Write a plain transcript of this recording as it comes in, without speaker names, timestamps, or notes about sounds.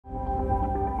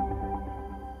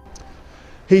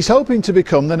He's hoping to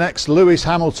become the next Lewis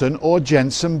Hamilton or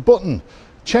Jenson Button.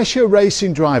 Cheshire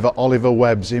racing driver Oli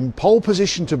Webb's in pole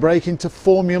position to break into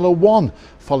Formula One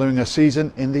following a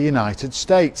season in the United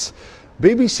States.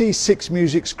 BBC Six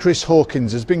Music's Chris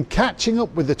Hawkins has been catching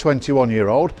up with the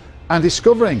 21-year-old and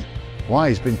discovering why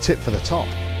he's been tipped for the top.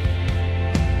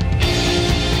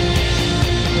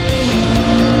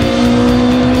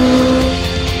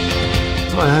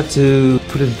 I had to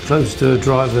put him close to a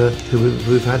driver who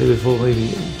we've had it before, maybe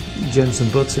Jenson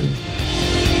Button.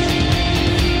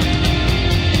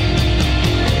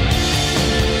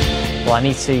 Well, I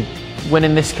need to win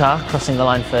in this car, crossing the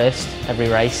line first every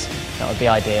race. That would be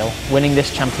ideal. Winning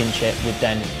this championship would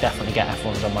then definitely get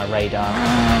F1s on my radar.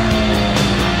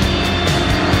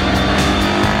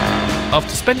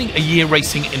 After spending a year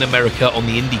racing in America on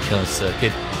the IndyCar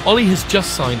circuit, Oli has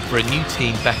just signed for a new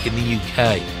team back in the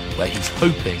UK, where he's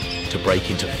hoping to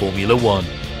break into Formula One.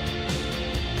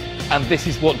 And this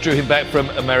is what drew him back from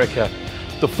America,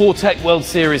 the Renault World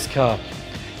Series car.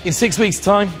 In 6 weeks'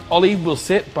 time, Oli will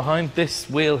sit behind this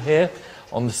wheel here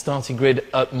on the starting grid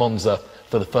at Monza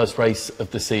for the first race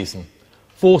of the season.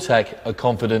 Renault are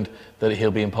confident that he'll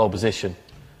be in pole position,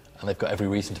 and they've got every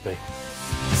reason to be.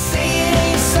 Say it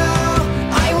ain't so,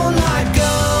 I will not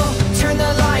go, turn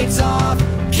the lights off,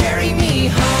 carry me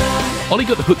home. Oli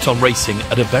got hooked on racing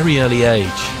at a very early age.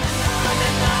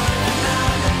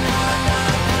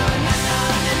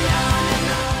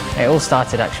 It all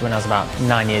started actually when I was about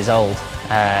 9 years old.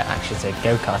 Actually, it's a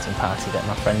go-karting party that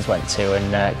my friends went to,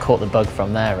 and caught the bug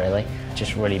from there, really.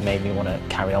 Just really made me want to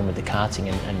carry on with the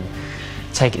karting and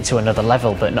take it to another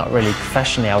level, but not really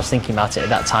professionally. I was thinking about it at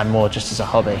that time more just as a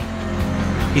hobby.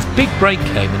 His big break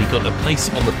came when he got a place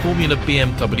on the Formula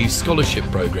BMW scholarship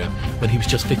programme when he was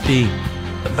just 15.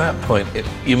 At that point,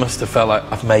 you must have felt like,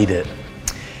 I've made it.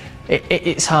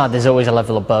 It's hard. There's always a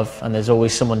level above, and there's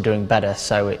always someone doing better.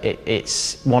 So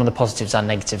it's one of the positives and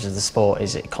negatives of the sport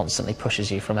is it constantly pushes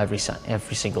you from every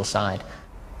single side.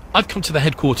 I've come to the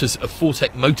headquarters of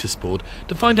Fortec Motorsport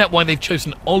to find out why they've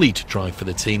chosen Oli to drive for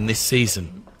the team this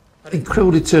season.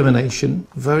 Incredible determination,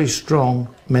 very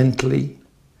strong mentally,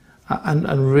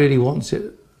 and really wants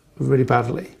it really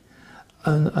badly.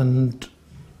 And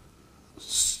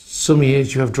some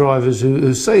years you have drivers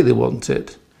who say they want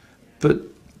it, but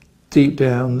deep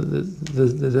down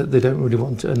they don't really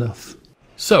want it enough.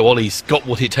 So Oli's got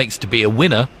what it takes to be a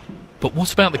winner, but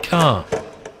what about the car?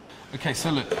 Okay, so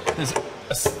look, there's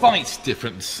a slight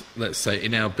difference, let's say,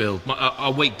 in our build.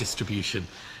 Our weight distribution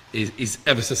is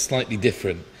ever so slightly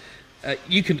different.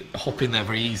 You can hop in there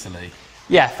very easily.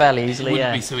 Yeah, fairly easily, It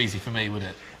wouldn't be so easy for me, would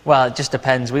it? Well, it just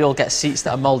depends. We all get seats that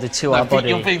are moulded to our body.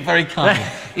 You're being very kind.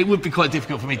 It would be quite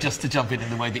difficult for me just to jump in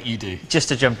the way that you do. Just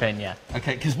to jump in, yeah.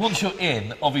 Okay, because once you're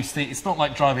in, obviously, it's not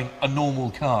like driving a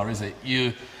normal car, is it?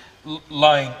 You're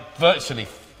lying virtually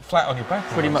flat on your back.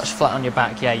 Pretty much flat on your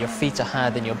back, yeah. Your feet are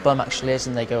higher than your bum actually is,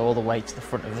 and they go all the way to the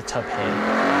front of the tub here.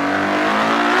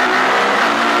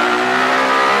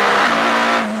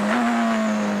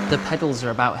 The pedals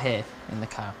are about here in the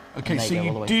car. Okay, so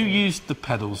you do use the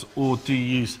pedals, or do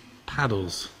you use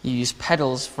paddles? You use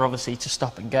pedals for obviously to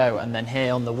stop and go, and then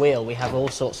here on the wheel we have all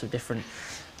sorts of different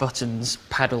buttons,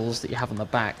 paddles that you have on the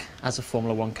back, as a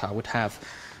Formula One car would have.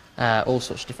 All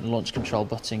sorts of different launch control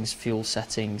buttons, fuel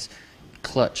settings,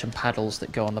 clutch and paddles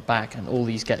that go on the back, and all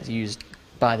these get used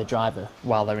by the driver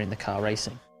while they're in the car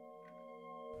racing.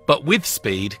 But with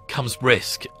speed comes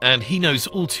risk, and he knows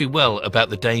all too well about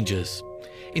the dangers.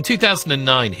 In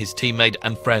 2009, his teammate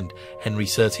and friend, Henry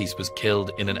Surtees, was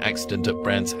killed in an accident at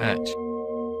Brands Hatch.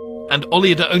 And Oli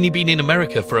had only been in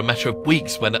America for a matter of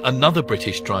weeks when another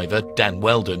British driver, Dan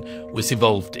Wheldon, was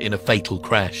involved in a fatal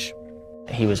crash.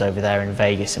 He was over there in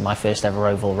Vegas in my first ever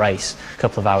oval race. A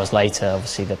couple of hours later,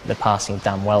 obviously, the passing of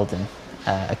Dan Wheldon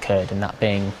occurred, and that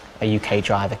being a UK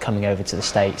driver coming over to the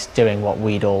States, doing what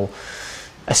we'd all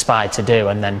aspired to do,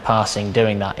 and then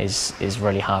doing that is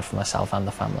really hard for myself and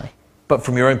the family. But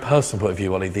from your own personal point of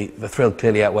view, Oli, the thrill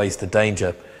clearly outweighs the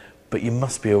danger, but you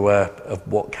must be aware of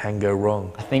what can go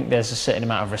wrong. I think there's a certain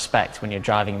amount of respect when you're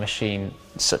driving a machine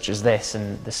such as this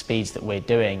and the speeds that we're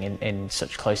doing in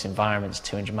such close environments,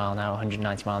 200 mile an hour,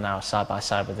 190 mile an hour, side by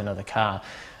side with another car.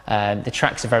 The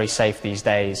tracks are very safe these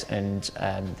days, and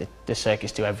the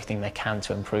circuits do everything they can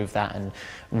to improve that, and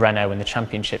Renault and the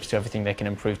championships do everything they can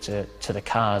improve to the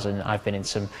cars, and I've been in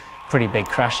some pretty big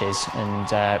crashes and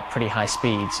pretty high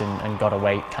speeds and got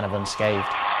away kind of unscathed.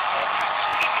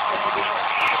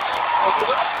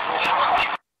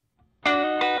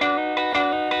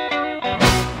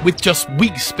 With just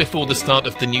weeks before the start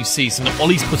of the new season,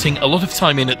 Oli's putting a lot of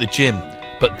time in at the gym,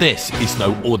 but this is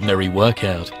no ordinary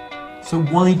workout. So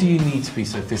why do you need to be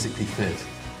so physically fit?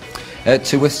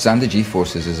 To withstand the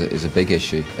G-forces is a big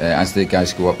issue. As the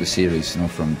guys go up the series,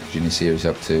 from junior series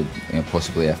up to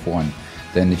possibly F1,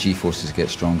 then the G-forces get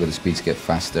stronger, the speeds get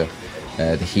faster.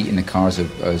 The heat in the cars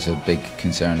is a big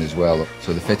concern as well.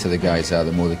 So the fitter the guys are,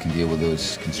 the more they can deal with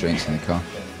those constraints in the car.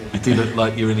 You do look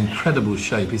like you're in incredible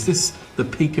shape. Is this the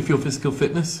peak of your physical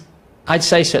fitness? I'd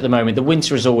say so at the moment. The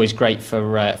winter is always great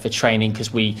for training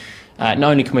because we not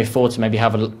only can we afford to maybe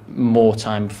have more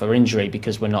time for injury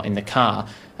because we're not in the car,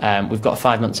 we've got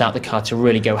 5 months out the car to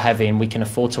really go heavy, and we can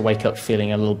afford to wake up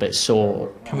feeling a little bit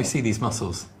sore. Can we see these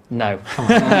muscles? No. Come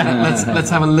on, let's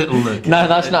have a little look. No,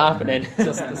 that's not happening.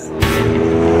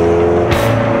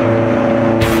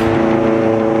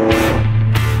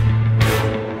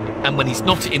 And when he's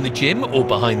not in the gym or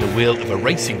behind the wheel of a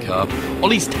racing car,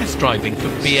 Oli's test driving for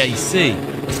BAC,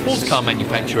 a sports car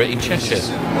manufacturer in Cheshire.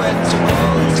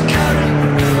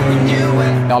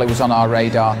 Oli was on our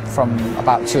radar from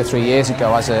about 2 or 3 years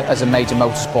ago as a major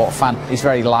motorsport fan. He's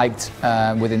very liked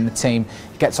within the team.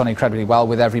 He gets on incredibly well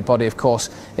with everybody. Of course,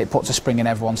 it puts a spring in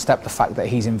everyone's step, the fact that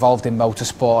he's involved in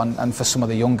motorsport, and for some of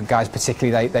the younger guys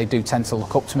particularly, they do tend to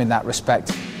look up to him in that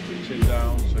respect.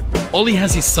 Oli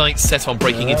has his sights set on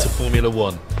breaking into Formula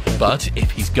One, but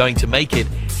if he's going to make it,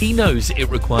 he knows it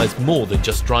requires more than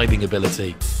just driving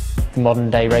ability. Modern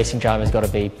day racing driver's got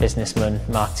to be businessman,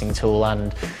 marketing tool,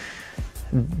 and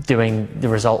doing the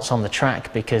results on the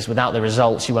track, because without the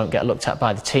results you won't get looked at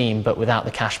by the team, but without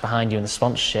the cash behind you and the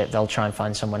sponsorship, they'll try and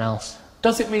find someone else.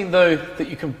 Does it mean though that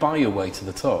you can buy your way to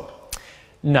the top?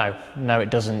 No, it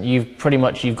doesn't. You've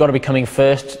got to be coming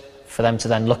first for them to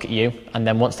then look at you, and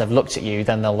then once they've looked at you,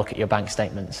 then they'll look at your bank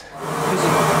statements.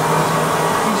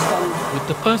 With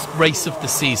the first race of the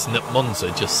season at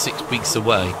Monza just 6 weeks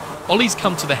away, Oli's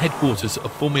come to the headquarters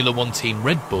of Formula One team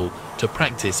Red Bull to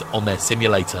practice on their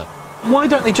simulator. Why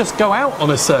don't they just go out on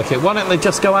a circuit? Why don't they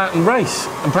just go out and race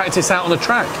and practice out on a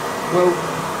track? Well,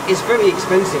 it's very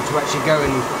expensive to actually go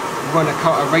and run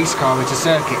a race car at a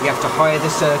circuit. You have to hire the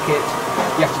circuit,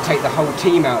 you have to take the whole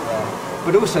team out there.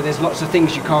 But also there's lots of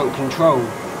things you can't control.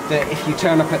 That if you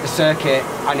turn up at the circuit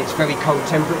and it's very cold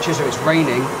temperatures or it's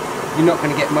raining, you're not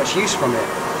going to get much use from it.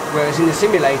 Whereas in the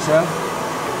simulator,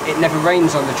 it never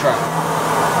rains on the track.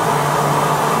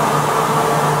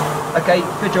 Okay,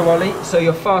 good job, Oli. So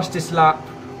your fastest lap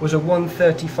was a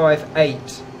 1:35.8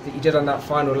 that you did on that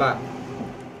final lap.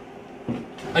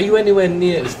 Are you anywhere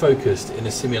near as focused in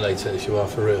a simulator as you are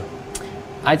for real?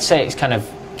 I'd say it's kind of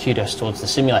kudos towards the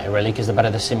simulator really, because the better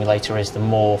the simulator is, the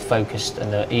more focused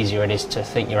and the easier it is to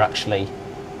think you're actually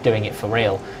doing it for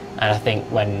real. And I think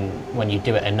when you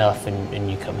do it enough and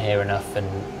you come here enough and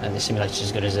the simulator's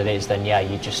as good as it is, then yeah,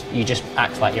 you just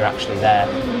act like you're actually there.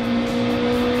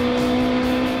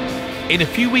 In a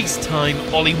few weeks' time,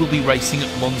 Oli will be racing at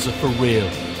Monza for real.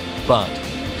 But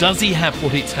does he have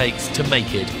what it takes to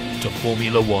make it to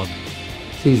Formula One?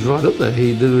 He's right up there.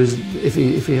 If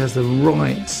he has the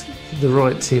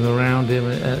right team around him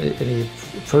and he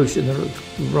approaches it in the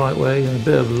right way and a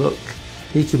bit of luck,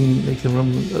 he can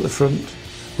run at the front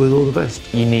with all the best.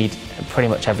 You need pretty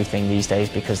much everything these days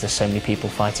because there's so many people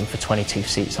fighting for 22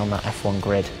 seats on that F1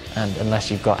 grid, and unless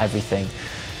you've got everything,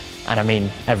 and I mean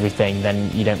everything,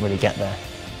 then you don't really get there.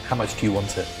 How much do you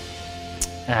want it?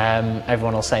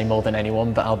 Everyone will say more than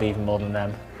anyone, but I'll be even more than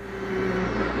them.